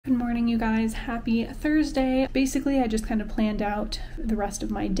morning, you guys. Happy Thursday. Basically, I just kind of planned out the rest of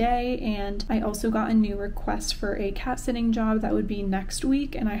my day, and I also got a new request for a cat sitting job that would be next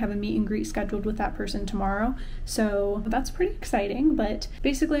week, and I have a meet and greet scheduled with that person tomorrow. So that's pretty exciting, but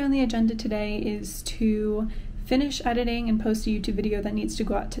basically on the agenda today is to finish editing and post a YouTube video that needs to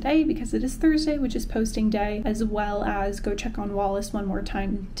go out today because it is Thursday, which is posting day, as well as go check on Wallace one more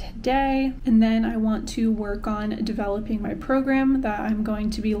time today. And then I want to work on developing my program that I'm going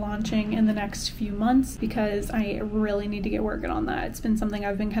to be launching in the next few months because I really need to get working on that. It's been something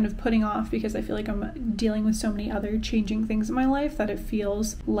I've been kind of putting off because I feel like I'm dealing with so many other changing things in my life that it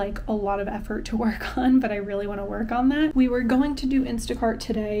feels like a lot of effort to work on, but I really want to work on that. We were going to do Instacart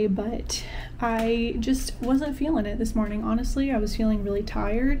today, but I just wasn't feeling it this morning. Honestly, I was feeling really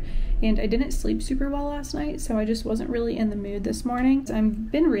tired and I didn't sleep super well last night, so I just wasn't really in the mood this morning.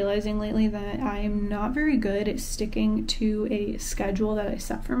 I've been realizing lately that I'm not very good at sticking to a schedule that I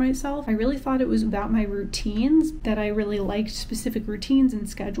set for myself. I really thought it was about my routines, that I really liked specific routines and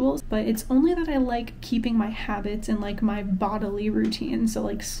schedules, but it's only that I like keeping my habits and like my bodily routine. So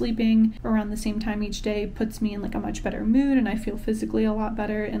like sleeping around the same time each day puts me in like a much better mood and I feel physically a lot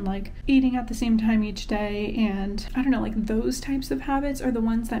better, and like eating at the same time each day, and I don't know, like those types of habits are the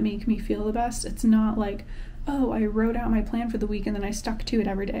ones that make me feel the best. It's not like, oh, I wrote out my plan for the week and then I stuck to it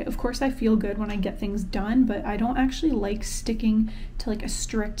every day. Of course I feel good when I get things done, but I don't actually like sticking to like a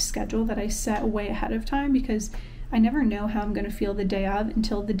strict schedule that I set way ahead of time because I never know how I'm going to feel the day of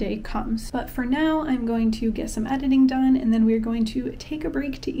until the day comes. But for now, I'm going to get some editing done and then we're going to take a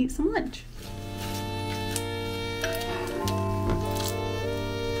break to eat some lunch.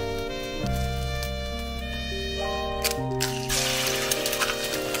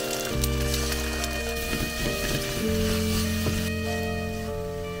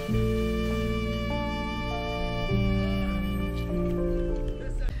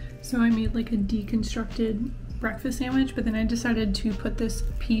 So I made like a deconstructed breakfast sandwich, but then I decided to put this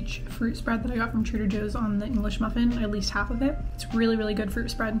peach fruit spread that I got from Trader Joe's on the English muffin, at least half of it. It's really, really good fruit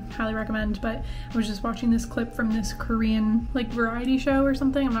spread, highly recommend. But I was just watching this clip from this Korean like variety show or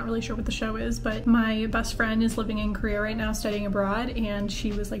something. I'm not really sure what the show is, but my best friend is living in Korea right now studying abroad, and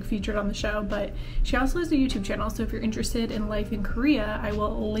she was like featured on the show, but she also has a YouTube channel. So if you're interested in life in Korea, I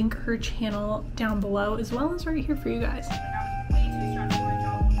will link her channel down below as well as right here for you guys.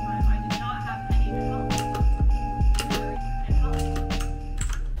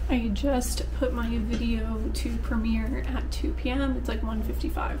 I just put my video to premiere at 2 p.m. It's like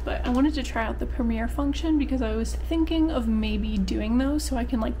 1:55, but I wanted to try out the premiere function because I was thinking of maybe doing those so I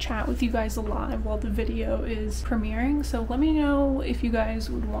can like chat with you guys live while the video is premiering. So let me know if you guys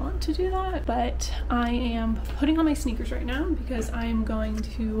would want to do that. But I am putting on my sneakers right now because I am going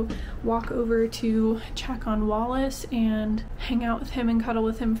to walk over to check on Wallace and hang out with him and cuddle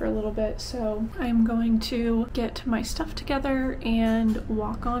with him for a little bit. So I'm going to get my stuff together and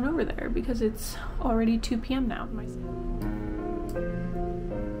walk on over there because it's already 2 p.m. now.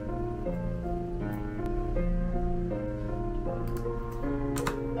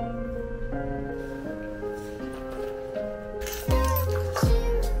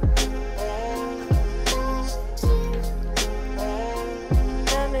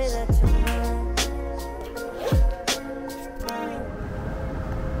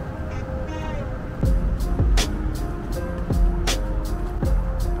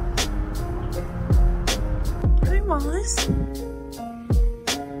 Wallace?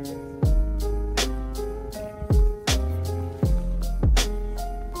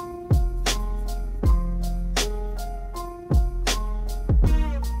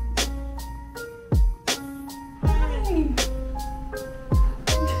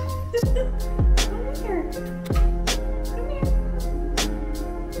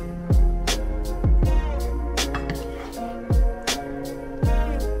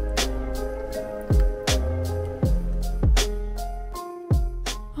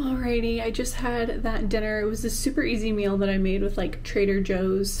 I just had that dinner. It was a super easy meal that I made with like Trader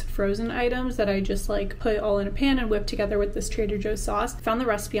Joe's frozen items that I just like put all in a pan and whipped together with this Trader Joe's sauce. Found the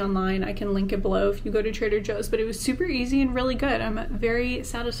recipe online. I can link it below if you go to Trader Joe's, but it was super easy and really good. I'm very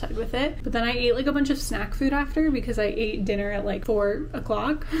satisfied with it. But then I ate like a bunch of snack food after because I ate dinner at like 4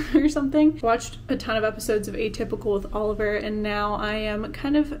 o'clock or something. Watched a ton of episodes of Atypical with Oliver, and now I am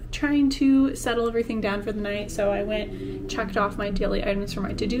kind of trying to settle everything down for the night. So I went, checked off my daily items for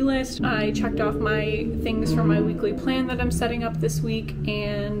my to-do list. I checked off my things for my weekly plan that I'm setting up this week,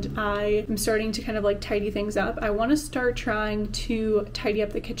 and I am starting to kind of like tidy things up. I want to start trying to tidy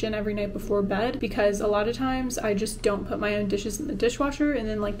up the kitchen every night before bed, because a lot of times I just don't put my own dishes in the dishwasher, and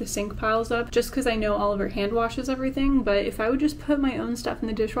then like the sink piles up just because I know Oliver hand washes everything. But if I would just put my own stuff in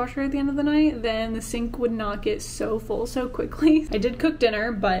the dishwasher at the end of the night, then the sink would not get so full so quickly. I did cook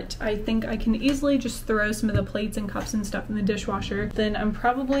dinner, but I think I can easily just throw some of the plates and cups and stuff in the dishwasher. Then I'm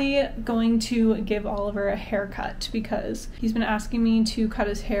probably going to give Oliver a haircut, because he's been asking me to cut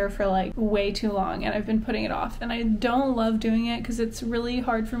his hair for like way too long, and I've been putting it off, and I don't love doing it because it's really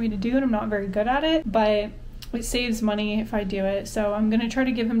hard for me to do and I'm not very good at it, but it saves money if I do it. So I'm gonna try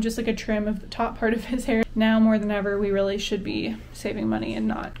to give him just like a trim of the top part of his hair. Now more than ever, we really should be saving money and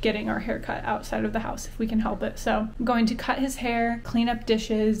not getting our hair cut outside of the house if we can help it. So I'm going to cut his hair, clean up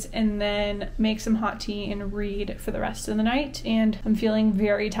dishes, and then make some hot tea and read for the rest of the night. And I'm feeling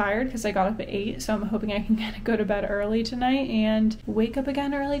very tired because I got up at 8, so I'm hoping I can kind of go to bed early tonight and wake up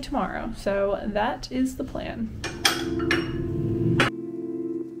again early tomorrow. So that is the plan.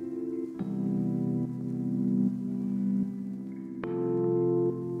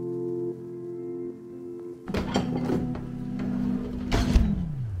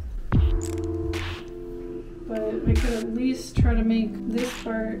 But we could at least try to make this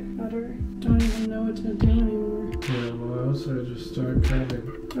part better. Don't even know what to do anymore. Yeah, well, I also just start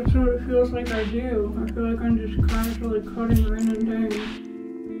cutting. That's what it feels like I do. I feel like I'm just casually cutting random things.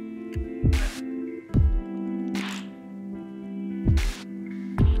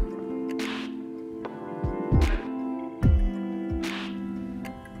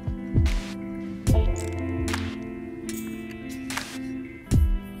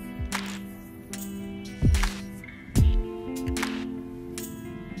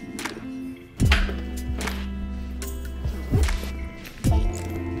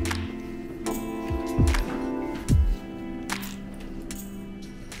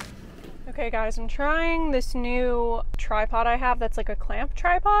 Okay guys, I'm trying this new tripod I have that's like a clamp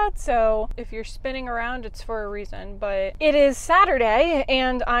tripod, so if you're spinning around it's for a reason. But it is Saturday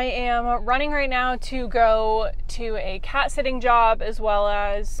and I am running right now to go to a cat sitting job, as well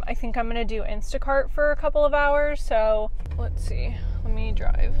as I think I'm gonna do Instacart for a couple of hours. So let's see, let me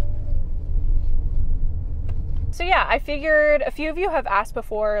drive. So yeah, I figured a few of you have asked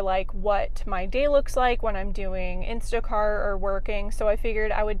before like what my day looks like when I'm doing Instacart or working, so I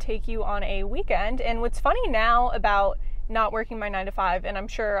figured I would take you on a weekend. And what's funny now about not working my 9 to 5, and I'm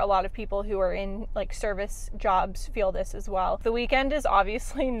sure a lot of people who are in like service jobs feel this as well, the weekend is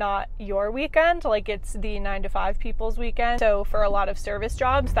obviously not your weekend, like it's the 9 to 5 people's weekend. So for a lot of service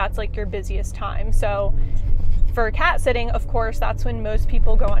jobs, that's like your busiest time. So for cat sitting, of course, that's when most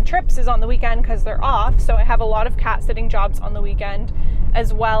people go on trips, is on the weekend because they're off. So I have a lot of cat sitting jobs on the weekend,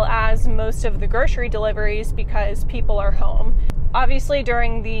 as well as most of the grocery deliveries because people are home. Obviously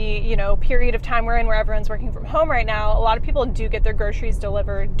during the, you know, period of time we're in where everyone's working from home right now, a lot of people do get their groceries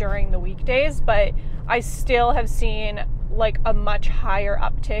delivered during the weekdays, but I still have seen like a much higher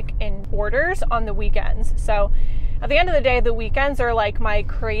uptick in orders on the weekends. So at the end of the day, the weekends are like my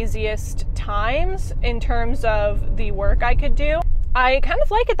craziest times in terms of the work I could do. I kind of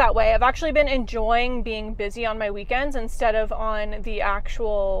like it that way. I've actually been enjoying being busy on my weekends instead of on the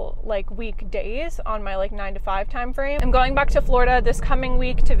actual like weekdays on my like 9 to 5 time frame. I'm going back to Florida this coming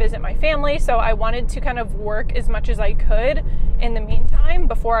week to visit my family, so I wanted to kind of work as much as I could in the meantime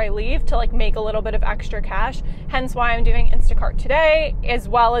before I leave to like make a little bit of extra cash. Hence why I'm doing Instacart today, as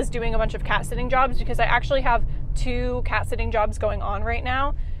well as doing a bunch of cat sitting jobs, because I actually have 2 cat sitting jobs going on right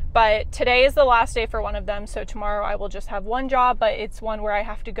now. But today is the last day for one of them, so tomorrow I will just have one job, but it's one where I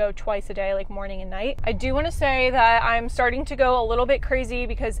have to go twice a day, like morning and night. I do want to say that I'm starting to go a little bit crazy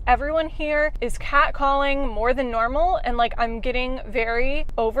because everyone here is catcalling more than normal, and like I'm getting very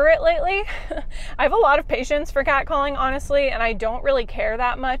over it lately. I have a lot of patience for catcalling, honestly, and I don't really care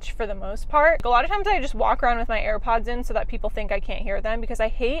that much for the most part. A lot of times I just walk around with my AirPods in so that people think I can't hear them, because I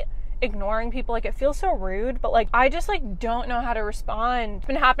hate ignoring people. Like, it feels so rude, but like I just like don't know how to respond. It's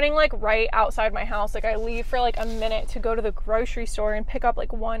been happening like right outside my house. Like I leave for like a minute to go to the grocery store and pick up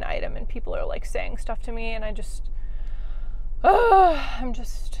like one item, and people are like saying stuff to me, and I'm tired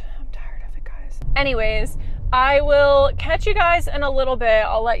of it, guys. Anyways, I will catch you guys in a little bit.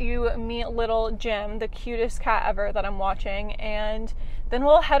 I'll let you meet little Jim, the cutest cat ever that I'm watching, and then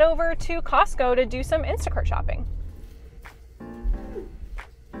we'll head over to Costco to do some Instacart shopping.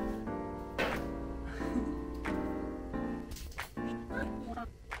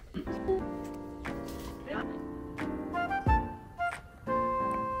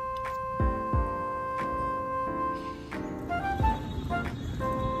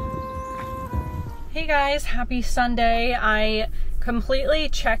 Hey guys, happy Sunday. I completely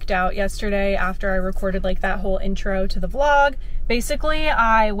checked out yesterday after I recorded like that whole intro to the vlog. Basically,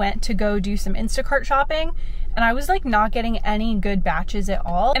 I went to go do some Instacart shopping and I was like not getting any good batches at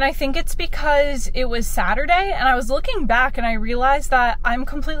all. And I think it's because it was Saturday and I was looking back and I realized that I'm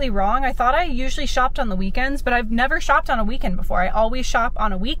completely wrong. I thought I usually shopped on the weekends, but I've never shopped on a weekend before. I always shop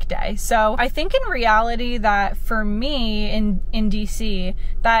on a weekday. So I think in reality that for me in DC,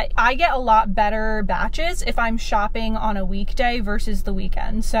 that I get a lot better batches if I'm shopping on a weekday versus the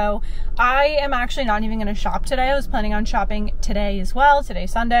weekend. So I am actually not even gonna shop today. I was planning on shopping today as well.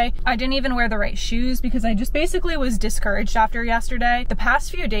 Today's Sunday. I didn't even wear the right shoes because I just basically was discouraged after yesterday. The past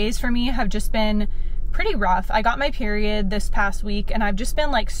few days for me have just been pretty rough. I got my period this past week and I've just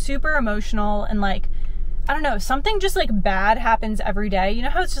been like super emotional and like, I don't know, something just like bad happens every day. You know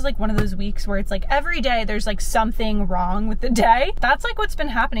how it's just like one of those weeks where it's like every day there's like something wrong with the day? That's like what's been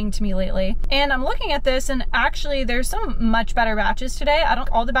happening to me lately. And I'm looking at this and actually there's some much better batches today.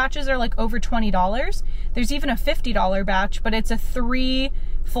 All the batches are like over $20. There's even a $50 batch, but it's a 3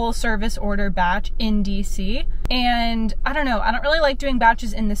 full service order batch in DC. And I don't know, I don't really like doing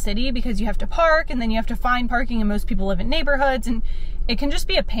batches in the city because you have to park and then you have to find parking and most people live in neighborhoods and it can just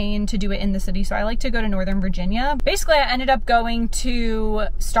be a pain to do it in the city. So I like to go to Northern Virginia. Basically, I ended up going to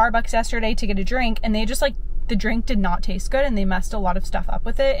Starbucks yesterday to get a drink and they just like, the drink did not taste good and they messed a lot of stuff up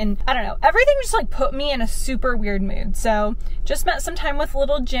with it. And I don't know, everything just like put me in a super weird mood. So just spent some time with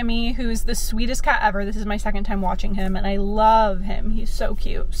little Jimmy, who's the sweetest cat ever. This is my second time watching him and I love him. He's so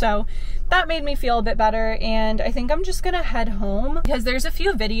cute. So that made me feel a bit better. And I think I'm just gonna head home because there's a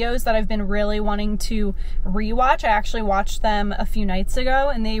few videos that I've been really wanting to rewatch. I actually watched them a few nights ago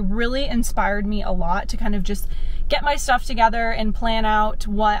and they really inspired me a lot to kind of just get my stuff together and plan out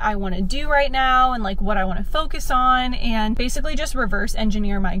what I want to do right now and like what I want to focus on and basically just reverse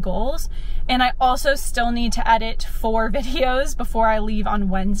engineer my goals. And I also still need to edit 4 videos before I leave on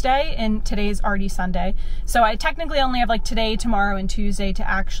Wednesday, and today's already Sunday. So I technically only have like today, tomorrow, and Tuesday to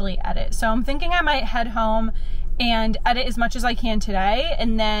actually edit. So I'm thinking I might head home and edit as much as I can today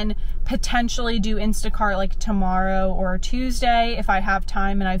and then potentially do Instacart like tomorrow or Tuesday if I have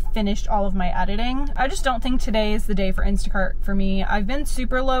time and I've finished all of my editing. I just don't think today is the day for Instacart for me. I've been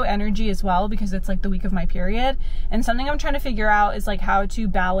super low energy as well because it's like the week of my period, and something I'm trying to figure out is like how to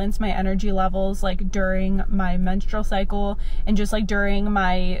balance my energy levels like during my menstrual cycle and just like during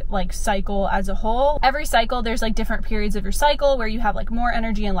my like cycle as a whole. Every cycle there's like different periods of your cycle where you have like more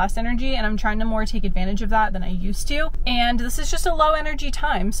energy and less energy, and I'm trying to more take advantage of that than I used to. And this is just a low energy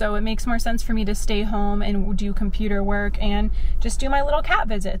time, so it makes more sense for me to stay home and do computer work and just do my little cat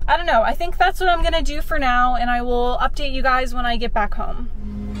visits. I don't know, I think that's what I'm gonna do for now, and I will update you guys when I get back home.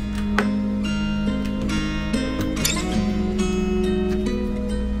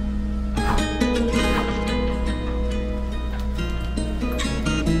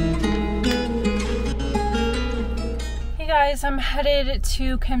 Guys, I'm headed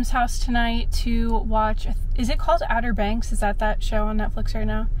to Kim's house tonight to watch, is it called Outer Banks? Is that show on Netflix right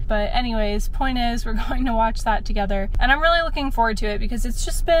now? But anyways, point is we're going to watch that together and I'm really looking forward to it because it's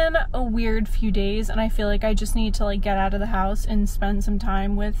just been a weird few days and I feel like I just need to like get out of the house and spend some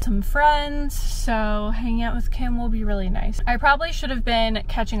time with some friends. So hanging out with Kim will be really nice. I probably should have been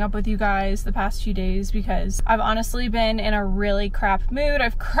catching up with you guys the past few days because I've honestly been in a really crap mood.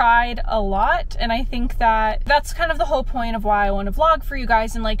 I've cried a lot and I think that that's kind of the whole point of why I want to vlog for you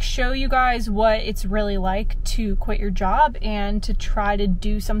guys and like show you guys what it's really like to quit your job and to try to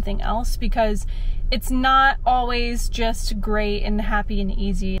do something else, because it's not always just great and happy and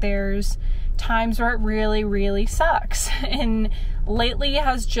easy. There's times where it really, really sucks, and lately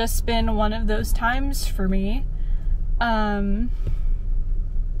has just been one of those times for me. And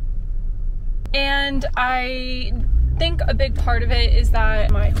I think a big part of it is that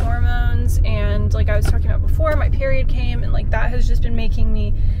my hormones and like I was talking about before, my period came and like that has just been making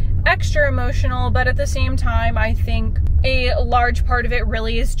me extra emotional. But at the same time, I think a large part of it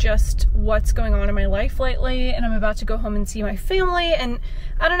really is just what's going on in my life lately, and I'm about to go home and see my family, and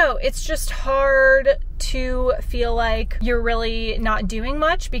I don't know, it's just hard to feel like you're really not doing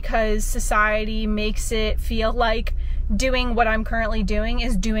much because society makes it feel like doing what I'm currently doing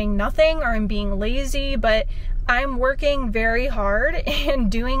is doing nothing or I'm being lazy. But I'm working very hard and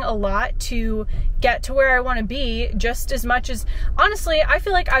doing a lot to get to where I want to be, just as much as, honestly, I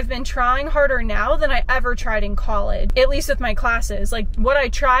feel like I've been trying harder now than I ever tried in college, at least with my classes. Like, what I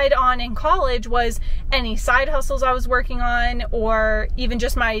tried on in college was any side hustles I was working on, or even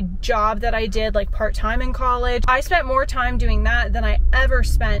just my job that I did like part-time in college. I spent more time doing that than I ever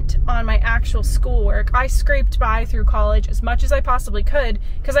spent on my actual schoolwork. I scraped by through college as much as I possibly could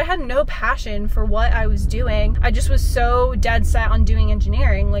because I had no passion for what I was doing. I just was so dead set on doing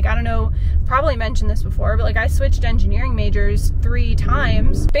engineering. Like, I don't know, probably mentioned this before, but like, I switched engineering majors 3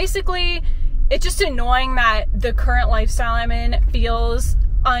 times. Basically, it's just annoying that the current lifestyle I'm in feels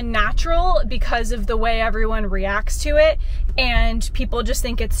unnatural because of the way everyone reacts to it, and people just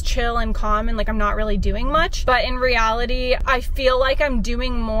think it's chill and calm and like I'm not really doing much. But in reality, I feel like I'm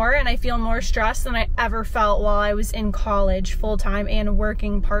doing more and I feel more stressed than I ever felt while I was in college full-time and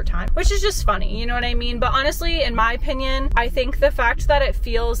working part-time, which is just funny, you know what I mean? But honestly, in my opinion, I think the fact that it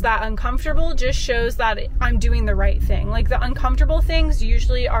feels that uncomfortable just shows that I'm doing the right thing. Like, the uncomfortable things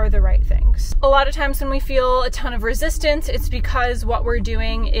usually are the right things. A lot of times when we feel a ton of resistance, it's because what we're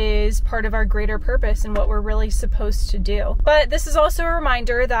doing is part of our greater purpose and what we're really supposed to do. But this is also a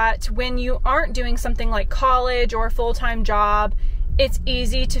reminder that when you aren't doing something like college or a full-time job, it's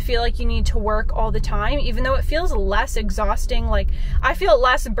easy to feel like you need to work all the time, even though it feels less exhausting. Like, I feel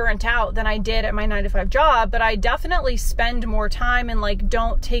less burnt out than I did at my 9-to-5 job, but I definitely spend more time and like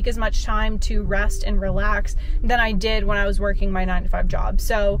don't take as much time to rest and relax than I did when I was working my 9-to-5 job.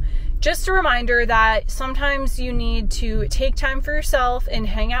 So just a reminder that sometimes you need to take time for yourself and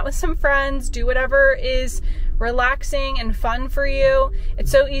hang out with some friends, do whatever is relaxing and fun for you.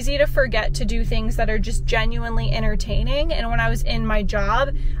 It's so easy to forget to do things that are just genuinely entertaining. And when I was in my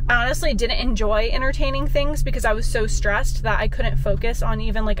job, I honestly didn't enjoy entertaining things because I was so stressed that I couldn't focus on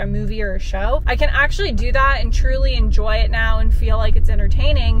even like a movie or a show. I can actually do that and truly enjoy it now and feel like it's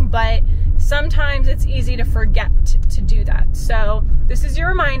entertaining, but sometimes it's easy to forget to do that. So this is your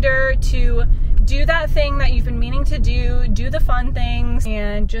reminder to do that thing that you've been meaning to do the fun things,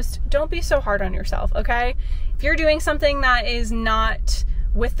 and just don't be so hard on yourself, okay? If you're doing something that is not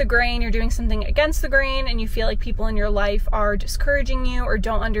with the grain, you're doing something against the grain, and you feel like people in your life are discouraging you or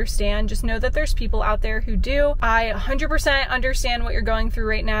don't understand, just know that there's people out there who do. I 100% understand what you're going through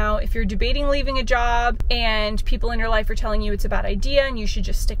right now. If you're debating leaving a job and people in your life are telling you it's a bad idea and you should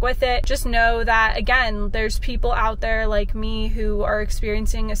just stick with it, just know that, again, there's people out there like me who are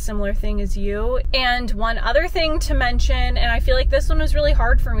experiencing a similar thing as you. And one other thing to mention, and I feel like this one was really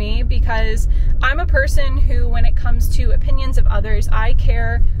hard for me because I'm a person who, when it comes to opinions of others, I care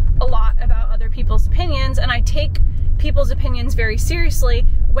a lot about other people's opinions, and I take people's opinions very seriously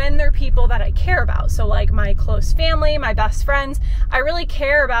when they're people that I care about. So like my close family, my best friends, I really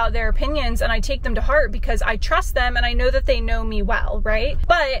care about their opinions and I take them to heart because I trust them and I know that they know me well, right?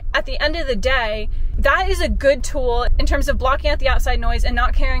 But at the end of the day, that is a good tool in terms of blocking out the outside noise and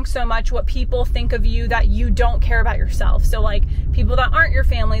not caring so much what people think of you that you don't care about yourself. So like people that aren't your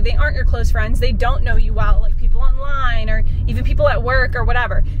family, they aren't your close friends, they don't know you well, like people online or even people at work or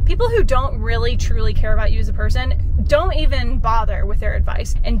whatever. People who don't really truly care about you as a person, don't even bother with their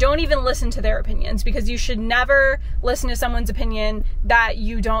advice and don't even listen to their opinions, because you should never listen to someone's opinion that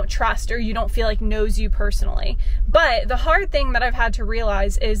you don't trust or you don't feel like knows you personally. But the hard thing that I've had to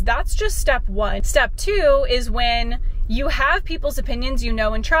realize is that's just step one. Step two is when you have people's opinions you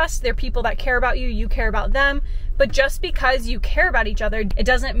know and trust, they're people that care about you, you care about them, but just because you care about each other, it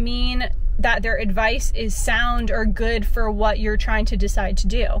doesn't mean that their advice is sound or good for what you're trying to decide to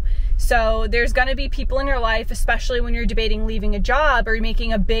do. So there's going to be people in your life, especially when you're debating leaving a job or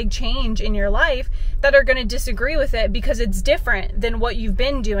making a big change in your life, that are going to disagree with it because it's different than what you've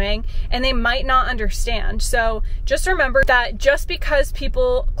been doing and they might not understand. So just remember that just because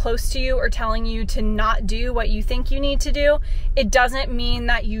people close to you are telling you to not do what you think you need to do, it doesn't mean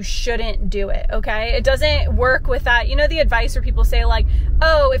that you shouldn't do it, okay? It doesn't work with that. You know, the advice where people say like,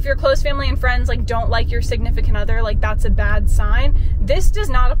 oh, if your close family and friends like don't like your significant other, like that's a bad sign. This does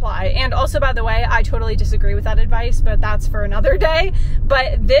not apply. And also, by the way, I totally disagree with that advice, but that's for another day.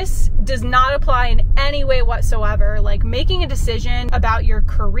 But this does not apply in any way whatsoever. Like making a decision about your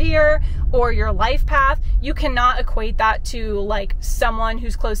career or your life path, you cannot equate that to like someone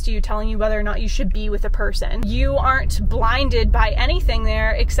who's close to you telling you whether or not you should be with a person. You aren't blinded by anything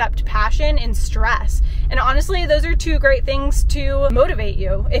there except passion and stress. And honestly, those are two great things to motivate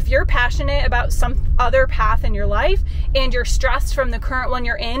you. If you're passionate about some other path in your life and you're stressed from the current one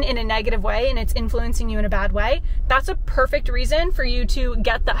you're in a negative way and it's influencing you in a bad way, that's a perfect reason for you to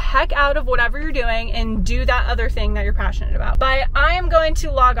get the heck break out of whatever you're doing and do that other thing that you're passionate about. But I am going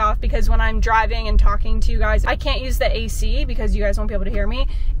to log off because when I'm driving and talking to you guys, I can't use the AC because you guys won't be able to hear me.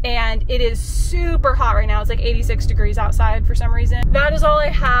 And it is super hot right now. It's like 86 degrees outside for some reason. That is all I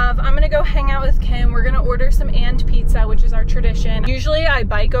have. I'm gonna go hang out with Kim. We're gonna order some and pizza, which is our tradition. Usually I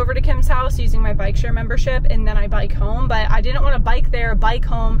bike over to Kim's house using my bike share membership and then I bike home, but I didn't want to bike there, bike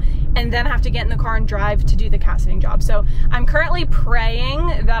home, and then have to get in the car and drive to do the cat sitting job. So I'm currently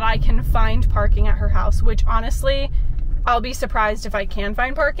praying that I can find parking at her house, which honestly, I'll be surprised if I can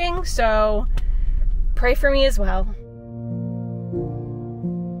find parking. So pray for me as well.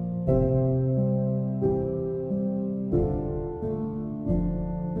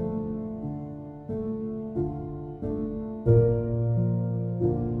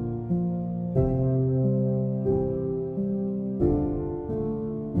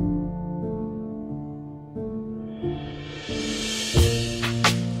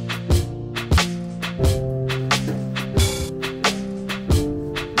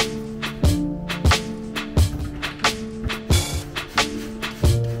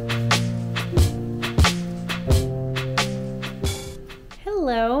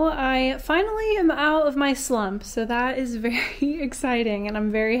 I finally am out of my slump, so that is very exciting and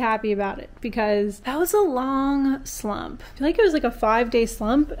I'm very happy about it because that was a long slump. I feel like it was like a 5-day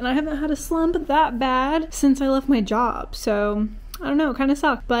slump and I haven't had a slump that bad since I left my job, so I don't know, it kind of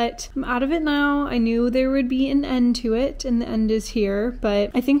sucked, but I'm out of it now. I knew there would be an end to it, and the end is here. But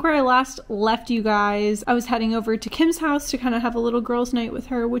I think where I last left you guys, I was heading over to Kim's house to kind of have a little girls' night with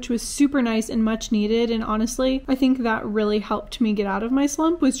her, which was super nice and much needed. And honestly, I think that really helped me get out of my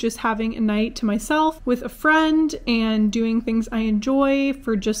slump, was just having a night to myself with a friend and doing things I enjoy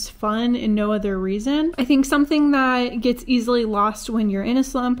for just fun and no other reason. I think something that gets easily lost when you're in a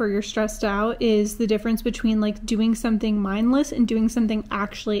slump or you're stressed out is the difference between like doing something mindless and doing something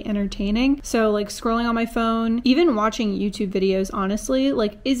actually entertaining. So like scrolling on my phone, even watching YouTube videos, honestly,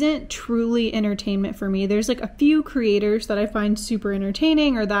 like isn't truly entertainment for me. There's like a few creators that I find super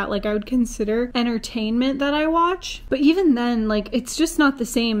entertaining or that like I would consider entertainment that I watch. But even then, like it's just not the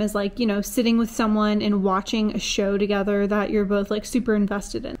same as like, you know, sitting with someone and watching a show together that you're both like super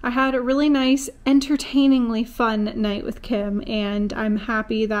invested in. I had a really nice, entertainingly fun night with Kim and I'm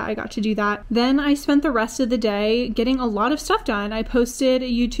happy that I got to do that. Then I spent the rest of the day getting a lot of stuff done. I posted a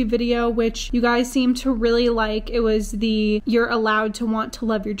YouTube video, which you guys seem to really like. It was the You're Allowed to Want to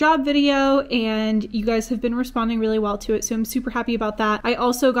Love Your Job video, and you guys have been responding really well to it, so I'm super happy about that. I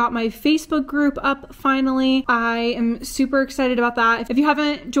also got my Facebook group up finally. I am super excited about that. If you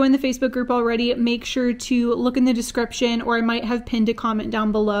haven't joined the Facebook group already, make sure to look in the description, or I might have pinned a comment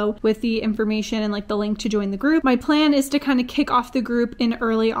down below with the information and like the link to join the group. My plan is to kind of kick off the group in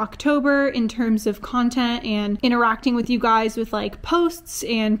early October in terms of content and interacting with you guys with like posts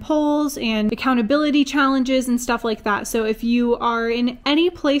and polls and accountability challenges and stuff like that. So if you are in any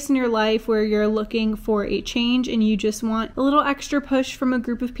place in your life where you're looking for a change and you just want a little extra push from a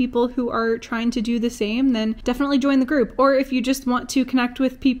group of people who are trying to do the same, then definitely join the group. Or if you just want to connect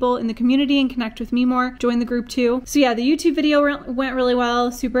with people in the community and connect with me more, join the group too. So yeah, the YouTube video went really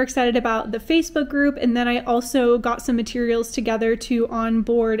well. Super excited about the Facebook group. And then I also got some materials together to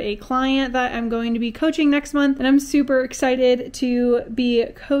onboard a client that I'm going to be coaching next month. And I'm super excited to be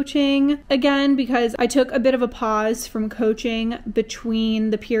coaching again because I took a bit of a pause from coaching between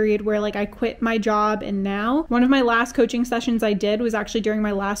the period where like I quit my job and now. One of my last coaching sessions I did was actually during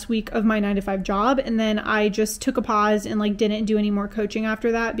my last week of my 9-to-5 job, and then I just took a pause and like didn't do any more coaching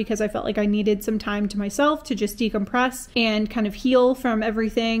after that because I felt like I needed some time to myself to just decompress and kind of heal from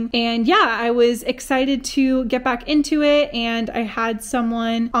everything. And yeah, I was excited to get back into it, and I had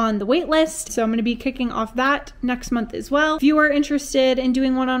someone on the wait list, so I'm going to be kicking off that next month as well. If you are interested in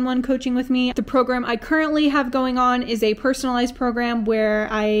doing one-on-one coaching with me, the program I currently have going on is a personalized program where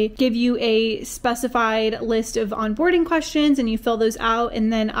I give you a specified list of onboarding questions and you fill those out,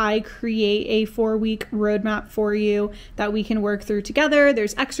 and then I create a 4-week roadmap for you that we can work through together.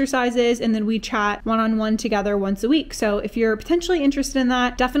 There's exercises, and then we chat one-on-one together once a week. So if you're potentially interested in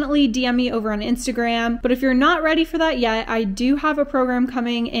that, definitely DM me over on Instagram. But if you're not ready for that yet, I do have a program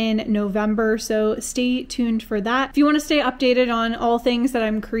coming in November, so stay tuned for that. If you want to stay updated on all things that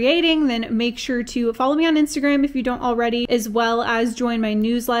I'm creating, then make sure to follow me on Instagram if you don't already, as well as join my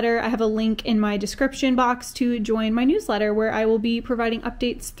newsletter. I have a link in my description box to join my newsletter where I will be providing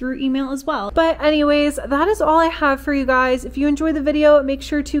updates through email as well. But anyways, that is all I have for you guys. If you enjoyed the video, make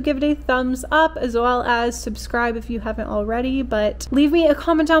sure to give it a thumbs up as well as subscribe if you haven't already. But leave me a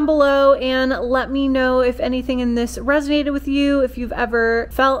comment down below and let me know if anything in this resonated with you, if you've ever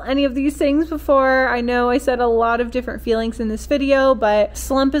felt any of these things before. I know I said a lot of different feelings links in this video, but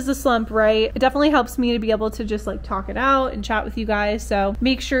slump is a slump, right? It definitely helps me to be able to just like talk it out and chat with you guys. So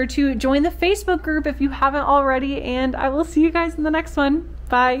make sure to join the Facebook group if you haven't already, and I will see you guys in the next one.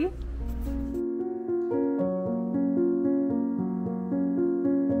 Bye.